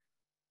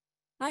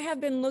I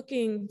have been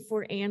looking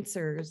for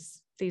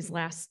answers these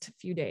last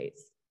few days.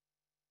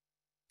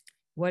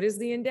 What is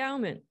the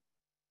endowment?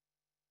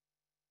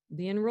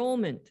 The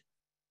enrollment?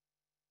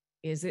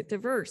 Is it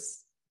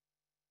diverse?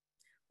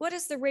 What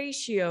is the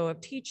ratio of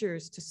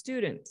teachers to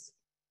students?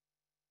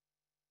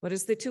 What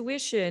is the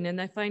tuition and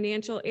the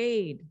financial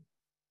aid?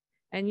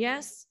 And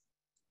yes,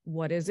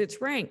 what is its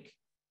rank?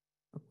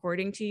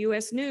 According to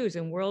US News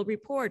and World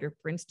Report or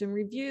Princeton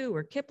Review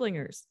or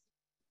Kiplinger's.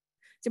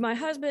 So my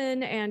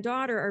husband and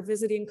daughter are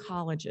visiting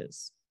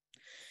colleges.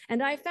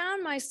 And I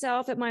found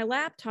myself at my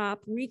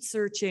laptop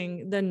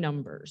researching the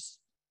numbers.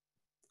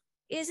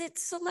 Is it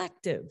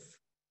selective?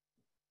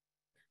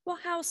 Well,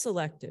 how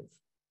selective?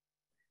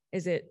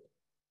 Is it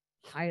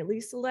highly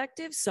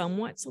selective,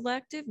 somewhat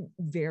selective,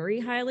 very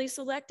highly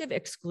selective,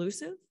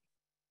 exclusive?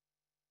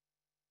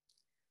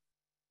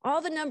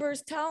 All the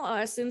numbers tell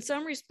us, in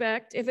some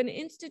respect, if an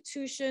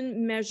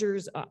institution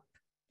measures up.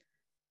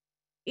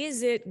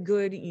 Is it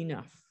good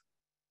enough?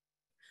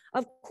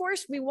 Of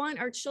course, we want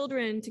our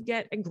children to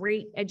get a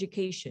great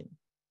education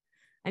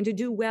and to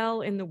do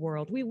well in the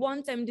world. We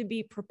want them to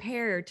be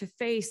prepared to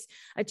face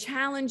a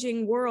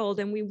challenging world,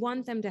 and we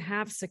want them to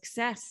have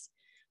success.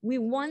 We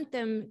want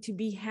them to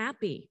be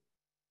happy.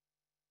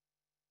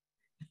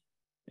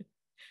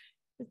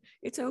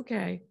 It's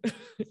okay.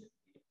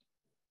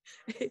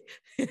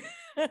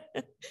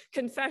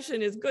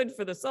 Confession is good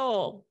for the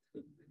soul.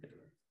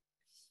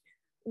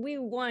 We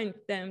want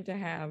them to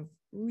have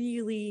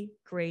really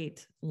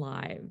great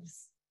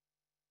lives.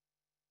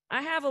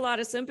 I have a lot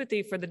of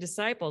sympathy for the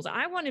disciples.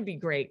 I want to be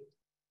great.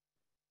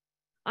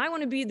 I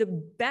want to be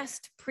the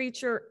best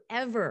preacher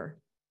ever.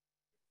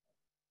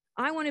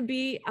 I want to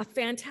be a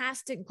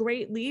fantastic,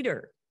 great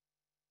leader.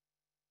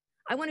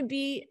 I want to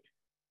be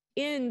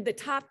in the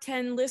top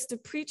 10 list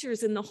of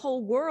preachers in the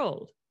whole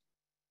world.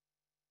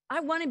 I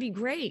want to be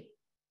great.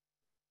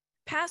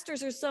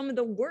 Pastors are some of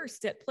the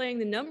worst at playing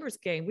the numbers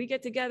game. We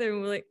get together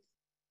and we're like,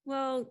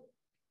 well,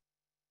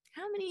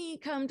 how many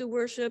come to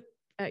worship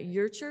at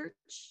your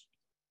church?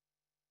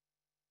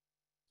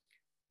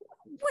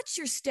 What's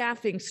your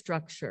staffing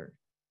structure?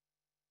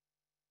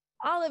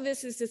 All of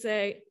this is to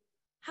say,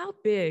 how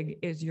big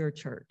is your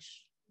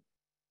church?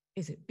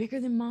 Is it bigger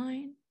than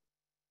mine?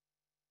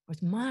 Or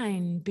is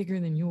mine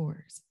bigger than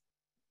yours?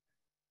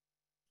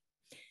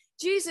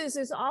 Jesus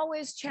is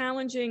always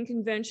challenging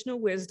conventional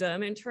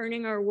wisdom and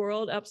turning our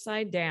world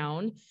upside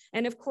down.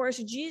 And of course,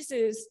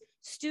 Jesus'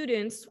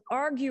 students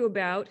argue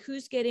about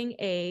who's getting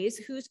A's,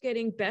 who's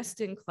getting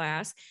best in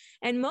class,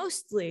 and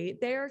mostly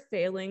they are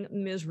failing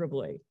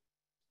miserably.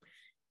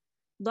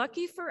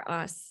 Lucky for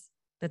us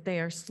that they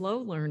are slow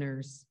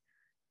learners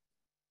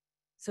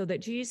so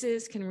that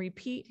Jesus can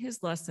repeat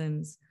his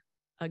lessons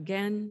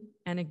again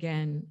and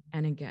again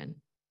and again.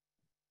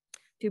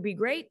 To be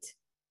great,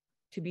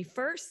 to be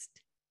first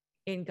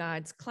in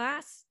God's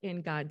class,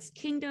 in God's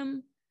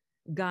kingdom,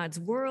 God's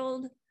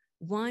world,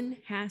 one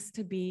has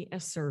to be a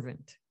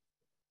servant.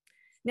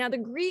 Now, the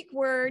Greek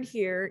word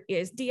here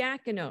is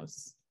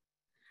diakonos.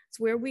 It's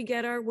where we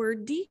get our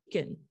word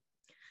deacon.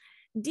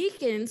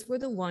 Deacons were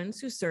the ones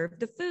who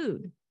served the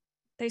food.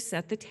 They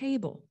set the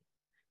table.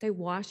 They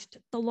washed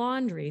the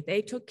laundry.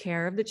 They took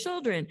care of the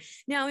children.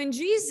 Now, in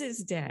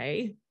Jesus'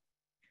 day,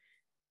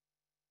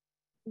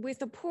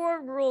 with a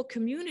poor rural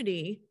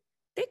community,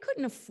 they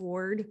couldn't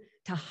afford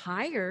to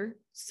hire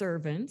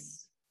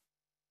servants.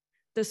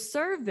 The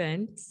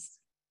servants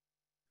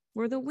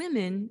were the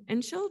women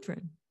and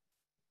children.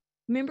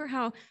 Remember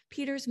how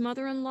Peter's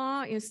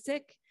mother-in-law is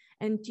sick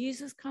and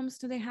Jesus comes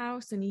to the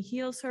house and he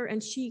heals her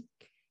and she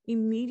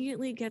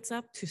immediately gets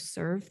up to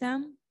serve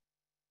them?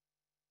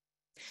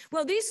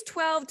 Well, these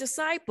 12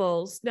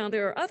 disciples, now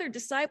there are other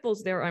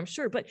disciples there, I'm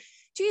sure, but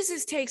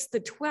Jesus takes the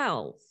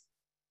 12,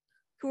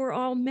 who are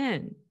all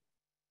men,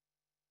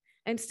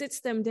 and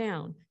sits them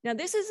down. Now,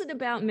 this isn't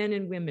about men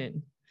and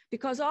women,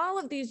 because all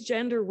of these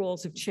gender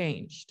roles have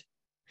changed.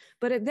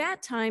 But at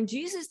that time,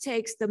 Jesus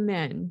takes the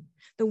men,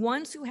 the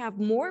ones who have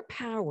more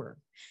power,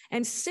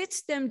 and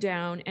sits them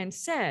down and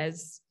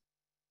says,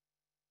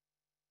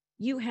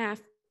 you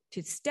have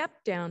to step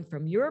down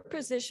from your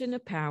position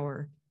of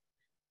power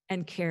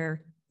and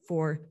care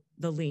for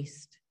the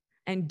least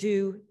and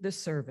do the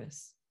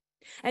service.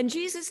 And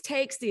Jesus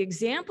takes the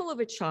example of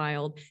a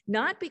child,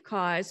 not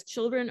because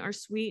children are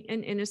sweet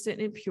and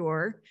innocent and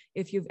pure.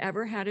 If you've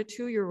ever had a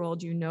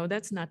 2-year-old, you know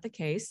that's not the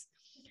case.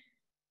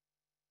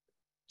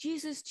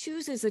 Jesus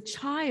chooses a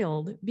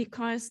child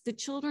because the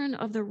children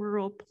of the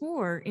rural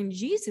poor in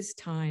Jesus'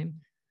 time,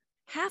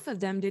 half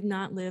of them did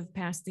not live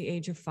past the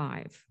age of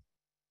 5.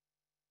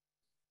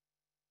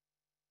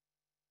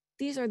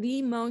 These are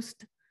the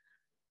most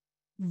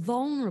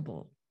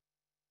vulnerable,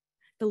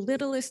 the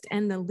littlest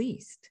and the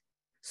least.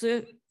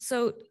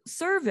 So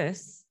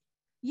service,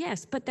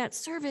 yes, but that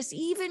service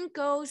even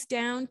goes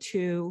down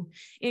to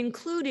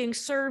including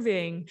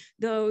serving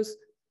those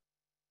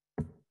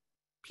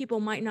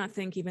people might not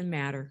think even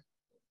matter.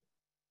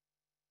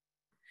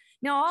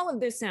 Now, all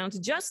of this sounds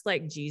just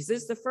like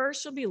Jesus. The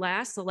first shall be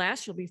last, the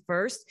last shall be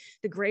first.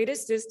 The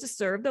greatest is to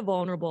serve the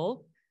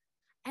vulnerable.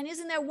 And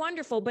isn't that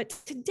wonderful? But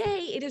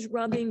today it is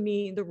rubbing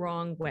me the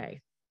wrong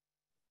way.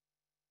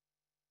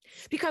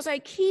 Because I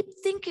keep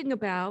thinking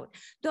about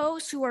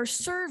those who are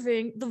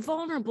serving the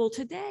vulnerable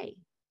today.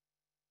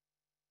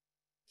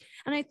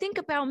 And I think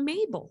about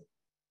Mabel.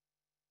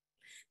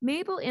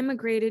 Mabel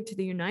immigrated to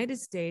the United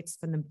States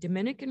from the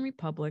Dominican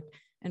Republic,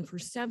 and for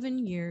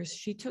 7 years,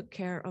 she took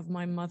care of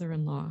my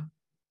mother-in-law.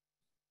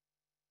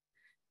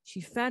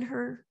 She fed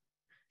her,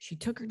 she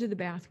took her to the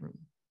bathroom.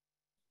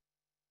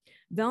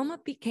 Velma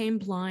became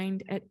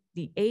blind at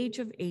the age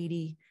of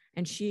 80,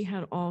 and she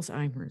had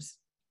Alzheimer's.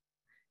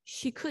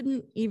 She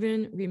couldn't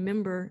even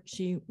remember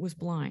she was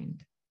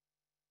blind.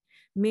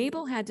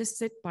 Mabel had to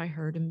sit by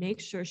her to make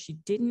sure she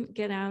didn't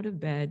get out of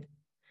bed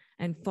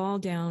and fall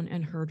down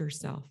and hurt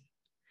herself.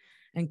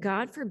 And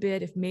God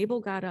forbid if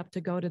Mabel got up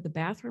to go to the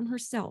bathroom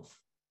herself,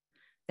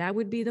 that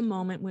would be the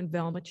moment when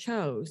Velma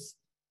chose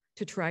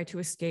to try to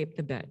escape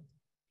the bed.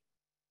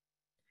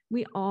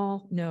 We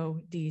all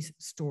know these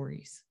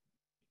stories.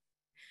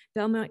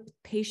 Velma is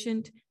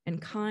patient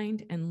and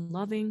kind and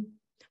loving,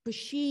 but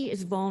she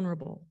is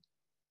vulnerable.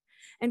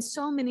 And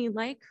so many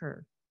like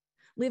her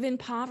live in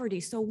poverty.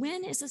 So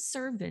when is a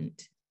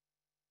servant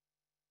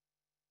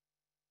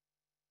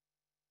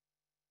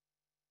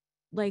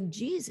like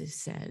Jesus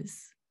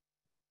says,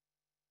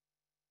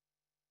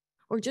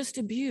 or just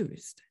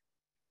abused?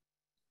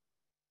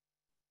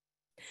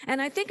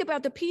 And I think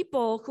about the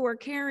people who are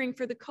caring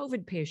for the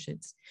COVID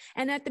patients.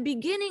 And at the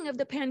beginning of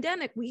the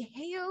pandemic, we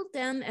hailed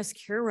them as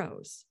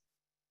heroes.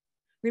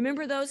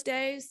 Remember those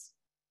days?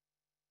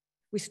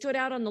 We stood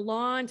out on the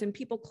lawns and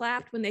people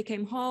clapped when they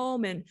came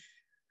home, and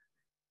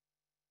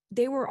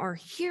they were our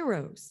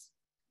heroes.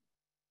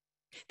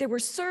 They were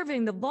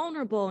serving the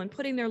vulnerable and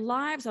putting their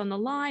lives on the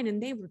line,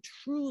 and they were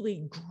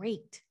truly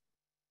great.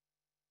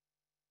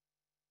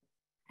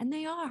 And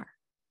they are.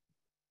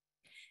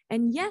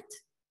 And yet,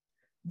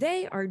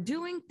 they are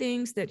doing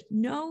things that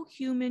no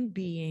human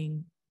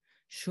being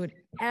should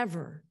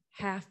ever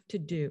have to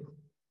do.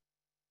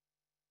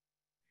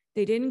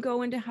 They didn't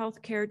go into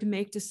healthcare to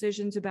make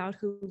decisions about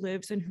who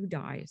lives and who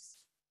dies.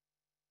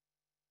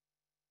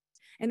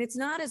 And it's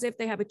not as if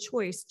they have a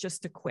choice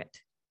just to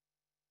quit.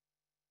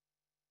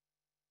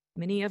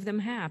 Many of them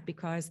have,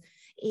 because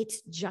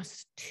it's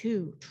just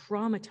too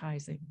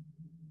traumatizing.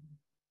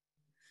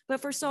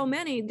 But for so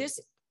many, this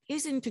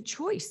isn't a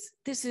choice.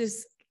 This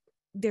is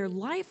their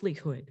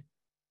livelihood.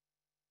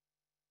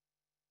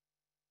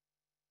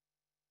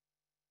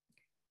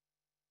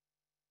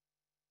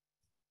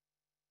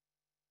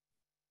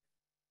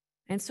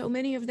 And so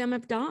many of them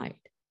have died.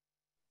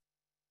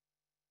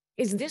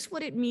 Is this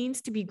what it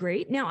means to be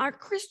great? Now, our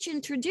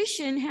Christian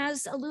tradition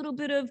has a little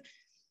bit of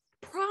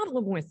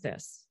problem with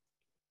this.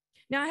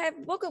 Now, I have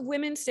a book of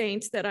women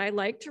saints that I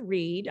like to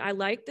read. I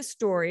like the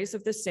stories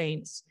of the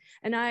saints.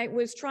 And I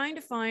was trying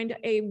to find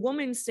a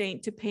woman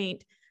saint to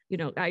paint. You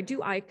know, I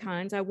do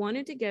icons. I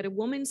wanted to get a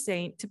woman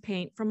saint to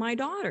paint for my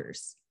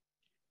daughters.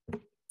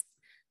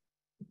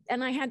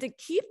 And I had to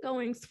keep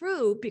going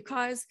through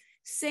because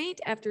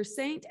saint after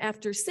saint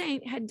after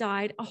saint had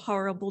died a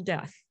horrible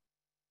death.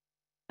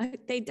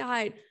 They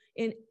died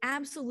in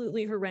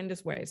absolutely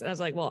horrendous ways. And I was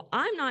like, well,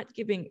 I'm not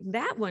giving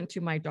that one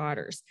to my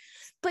daughters.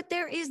 But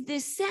there is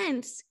this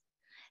sense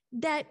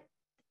that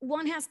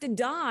one has to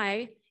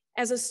die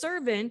as a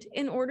servant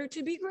in order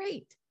to be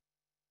great.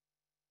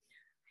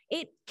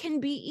 It can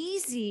be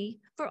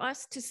easy for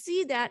us to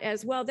see that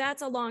as, well,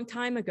 that's a long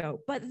time ago.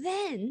 But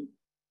then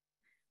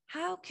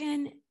how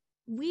can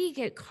we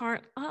get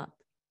caught up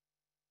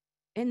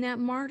in that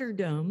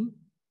martyrdom?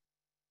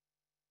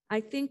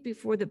 I think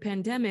before the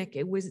pandemic,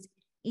 it was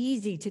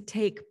easy to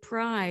take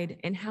pride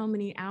in how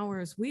many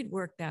hours we'd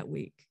worked that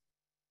week.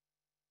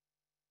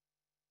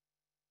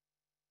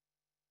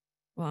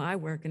 Well, I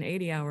work an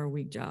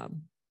 80-hour-a-week job.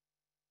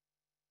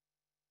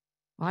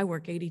 I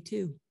work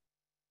 82.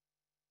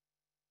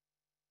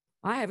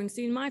 I haven't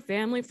seen my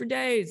family for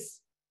days.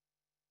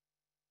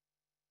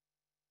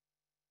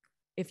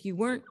 If you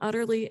weren't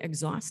utterly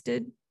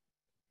exhausted,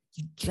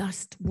 you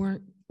just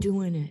weren't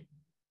doing it.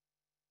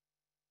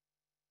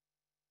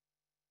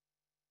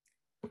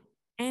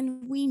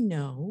 And we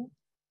know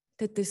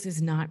that this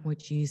is not what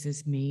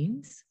Jesus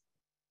means.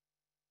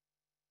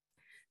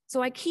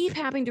 So I keep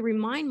having to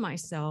remind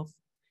myself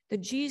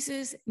that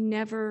Jesus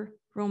never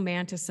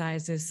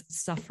romanticizes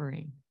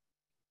suffering.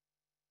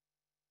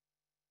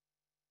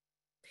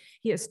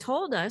 He has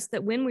told us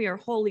that when we are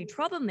holy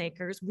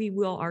troublemakers, we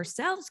will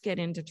ourselves get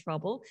into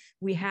trouble.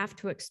 We have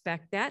to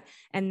expect that,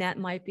 and that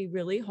might be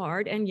really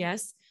hard. And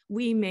yes,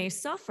 we may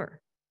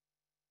suffer.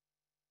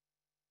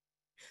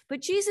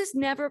 But Jesus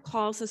never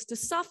calls us to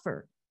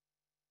suffer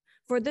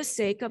for the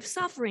sake of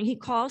suffering. He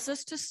calls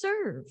us to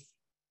serve.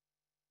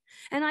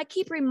 And I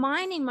keep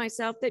reminding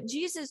myself that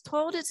Jesus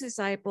told his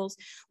disciples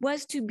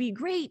was to be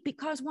great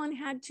because one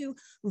had to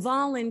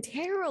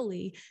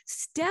voluntarily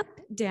step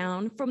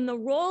down from the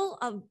role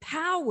of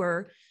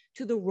power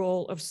to the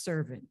role of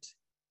servant.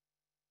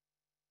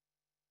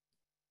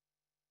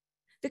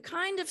 The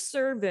kind of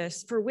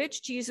service for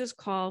which Jesus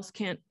calls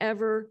can't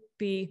ever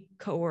be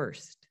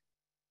coerced.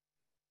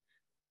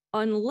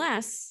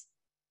 unless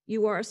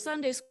you are a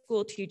Sunday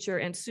school teacher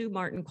and Sue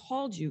Martin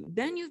called you,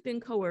 then you've been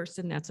coerced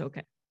and that's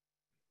okay.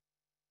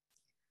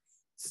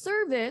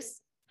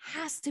 Service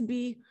has to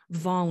be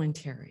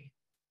voluntary.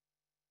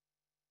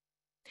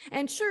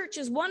 And church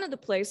is one of the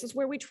places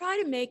where we try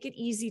to make it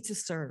easy to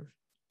serve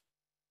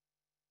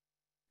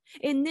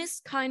in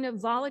this kind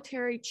of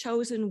voluntary,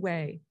 chosen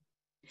way.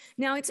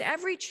 Now, it's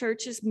every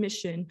church's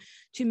mission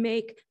to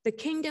make the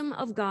kingdom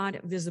of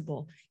God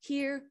visible.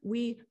 Here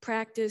we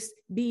practice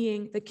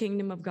being the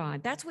kingdom of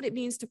God. That's what it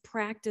means to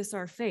practice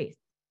our faith.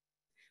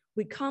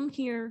 We come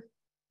here,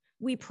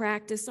 we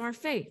practice our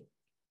faith.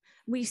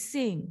 We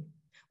sing,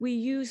 we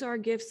use our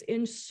gifts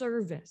in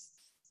service.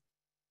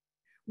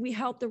 We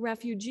help the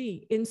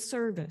refugee in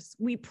service.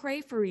 We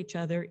pray for each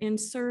other in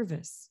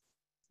service.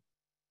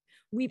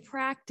 We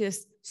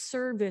practice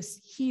service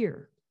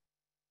here.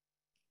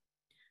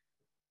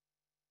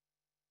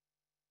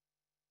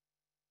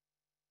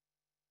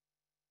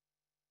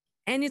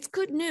 And it's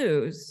good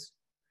news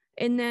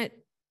in that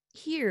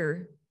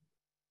here,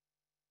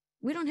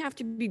 we don't have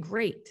to be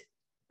great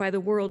by the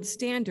world's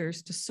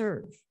standards to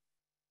serve.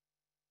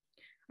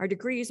 Our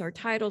degrees, our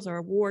titles, our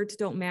awards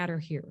don't matter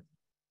here.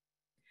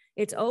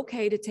 It's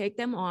okay to take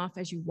them off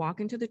as you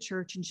walk into the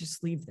church and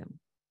just leave them.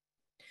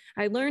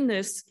 I learned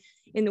this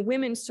in the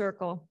women's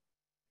circle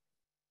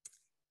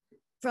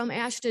from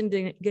Ashton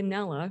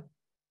Ganella.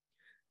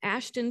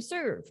 Ashton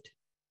served.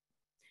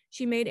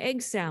 She made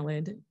egg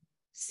salad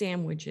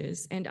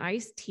sandwiches and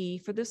iced tea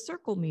for the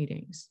circle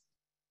meetings.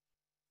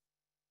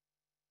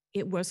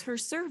 It was her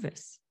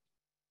service.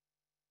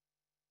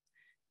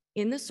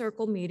 In the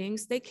circle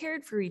meetings, they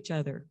cared for each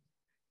other.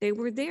 They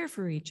were there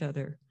for each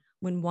other.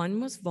 When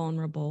one was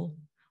vulnerable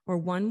or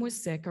one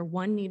was sick or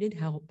one needed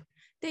help,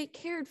 they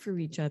cared for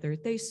each other.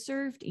 They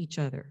served each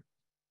other.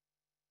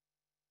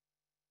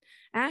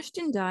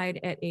 Ashton died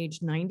at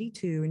age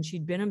 92, and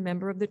she'd been a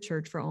member of the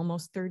church for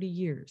almost 30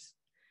 years.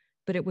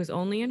 But it was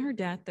only in her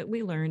death that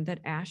we learned that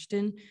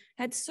Ashton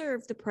had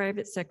served the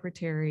private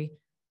secretary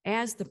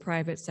as the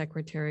private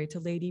secretary to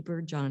Lady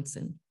Bird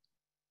Johnson.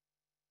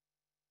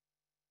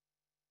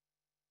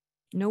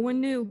 No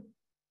one knew.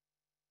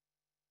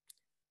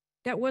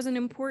 That wasn't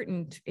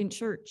important in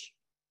church.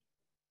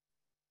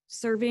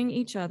 Serving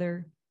each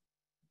other,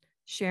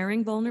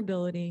 sharing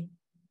vulnerability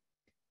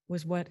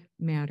was what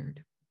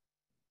mattered.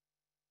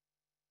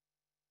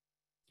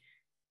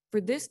 For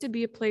this to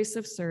be a place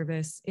of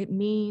service, it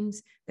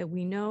means that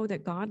we know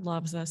that God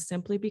loves us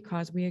simply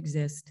because we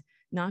exist,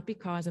 not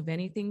because of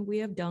anything we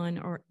have done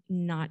or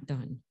not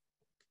done.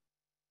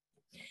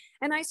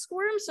 And I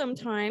squirm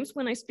sometimes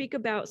when I speak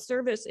about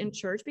service in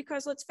church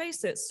because let's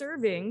face it,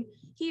 serving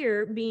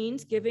here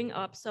means giving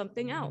up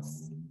something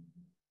else.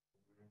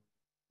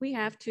 We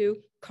have to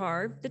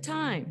carve the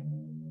time.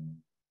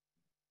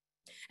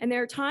 And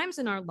there are times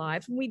in our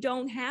lives when we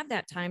don't have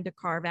that time to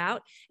carve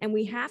out, and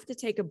we have to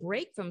take a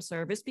break from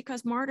service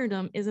because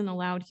martyrdom isn't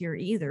allowed here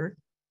either.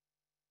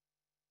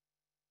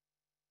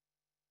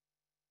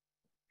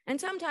 And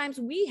sometimes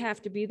we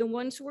have to be the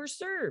ones who are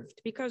served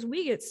because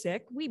we get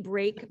sick, we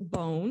break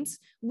bones,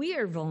 we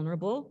are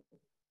vulnerable.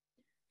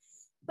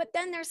 But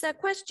then there's that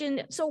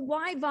question, so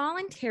why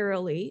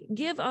voluntarily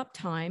give up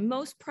time,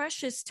 most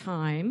precious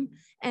time,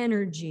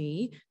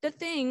 energy, the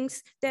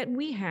things that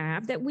we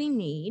have, that we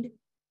need?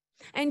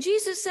 And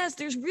Jesus says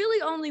there's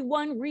really only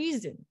one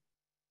reason.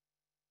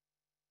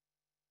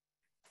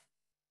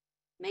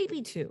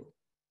 Maybe two.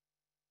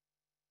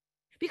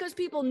 Because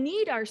people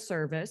need our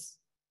service.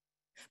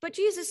 But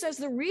Jesus says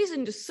the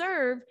reason to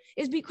serve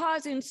is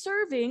because in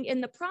serving,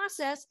 in the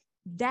process,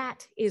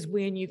 that is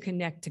when you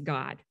connect to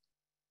God.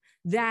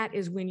 That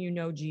is when you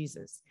know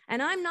Jesus. And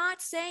I'm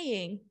not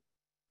saying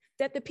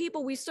that the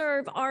people we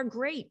serve are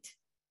great.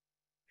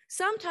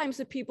 Sometimes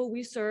the people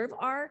we serve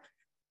are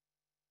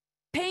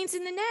pains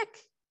in the neck.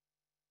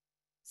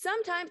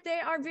 Sometimes they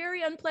are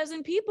very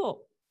unpleasant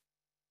people.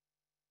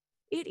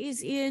 It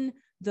is in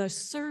the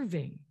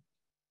serving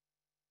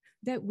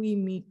that we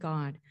meet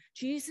God.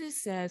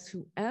 Jesus says,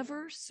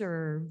 whoever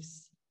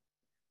serves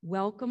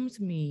welcomes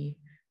me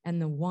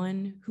and the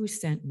one who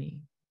sent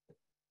me.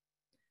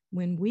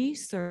 When we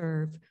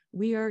serve,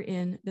 we are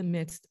in the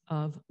midst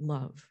of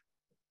love.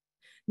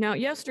 Now,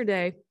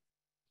 yesterday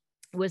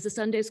was the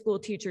Sunday school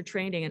teacher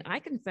training, and I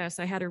confess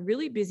I had a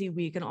really busy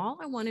week, and all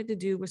I wanted to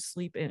do was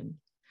sleep in.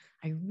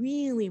 I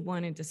really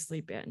wanted to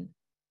sleep in.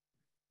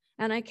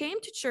 And I came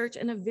to church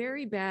in a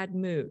very bad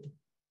mood.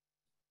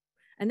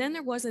 And then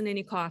there wasn't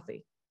any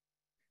coffee.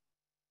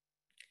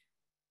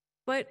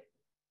 But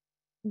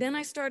then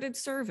I started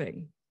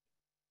serving,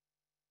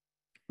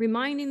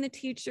 reminding the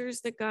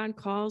teachers that God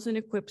calls and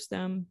equips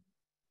them.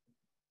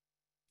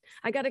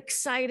 I got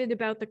excited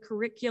about the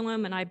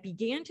curriculum, and I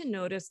began to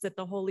notice that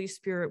the Holy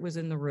Spirit was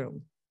in the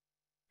room.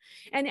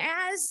 And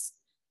as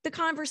the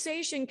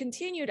conversation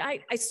continued,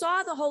 I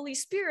saw the Holy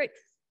Spirit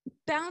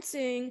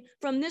bouncing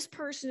from this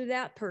person to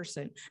that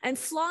person and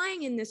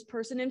flying in this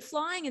person and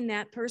flying in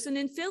that person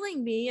and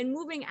filling me and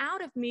moving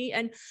out of me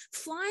and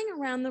flying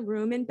around the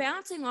room and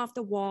bouncing off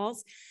the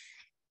walls.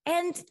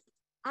 And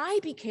I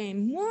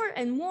became more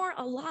and more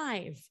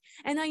alive.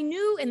 And I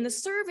knew in the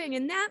serving,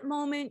 in that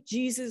moment,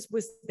 Jesus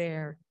was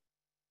there.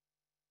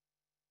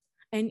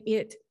 And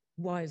it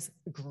was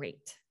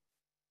great.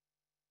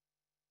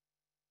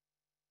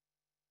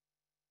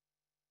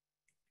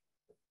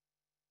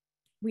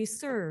 We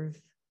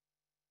serve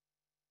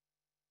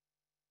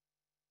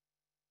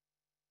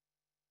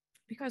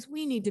because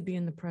we need to be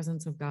in the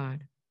presence of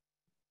God.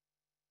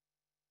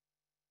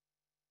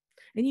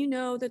 And you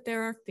know that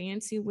there are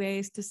fancy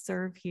ways to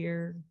serve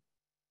here.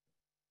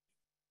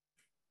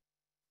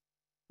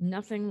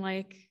 Nothing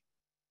like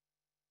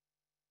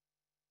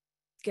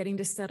getting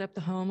to set up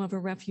the home of a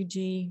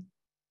refugee.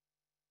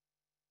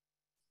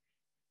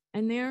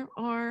 And there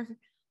are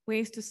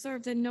ways to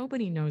serve that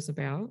nobody knows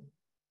about.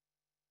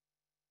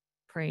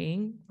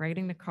 Praying,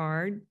 writing the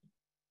card.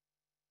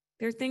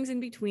 There are things in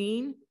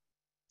between,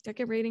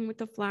 decorating with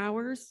the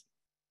flowers,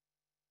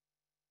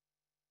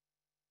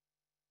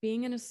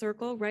 being in a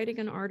circle, writing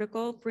an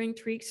article, bring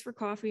treats for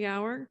coffee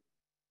hour,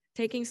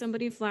 taking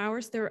somebody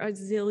flowers. There are a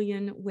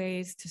zillion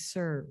ways to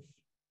serve.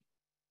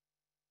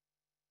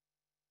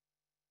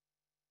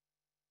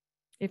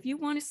 If you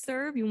want to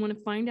serve, you want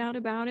to find out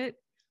about it,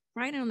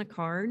 write it on the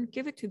card,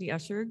 give it to the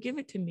usher, give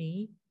it to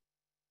me.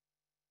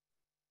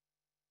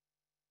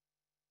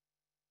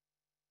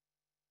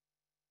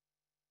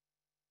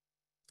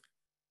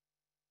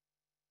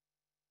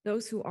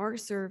 Those who are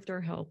served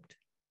are helped.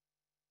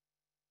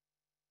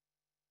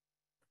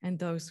 And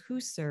those who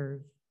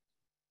serve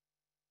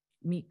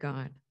meet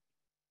God.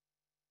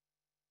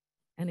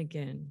 And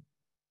again,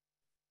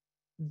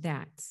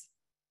 that's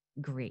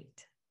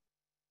great.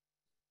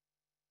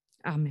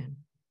 Amen.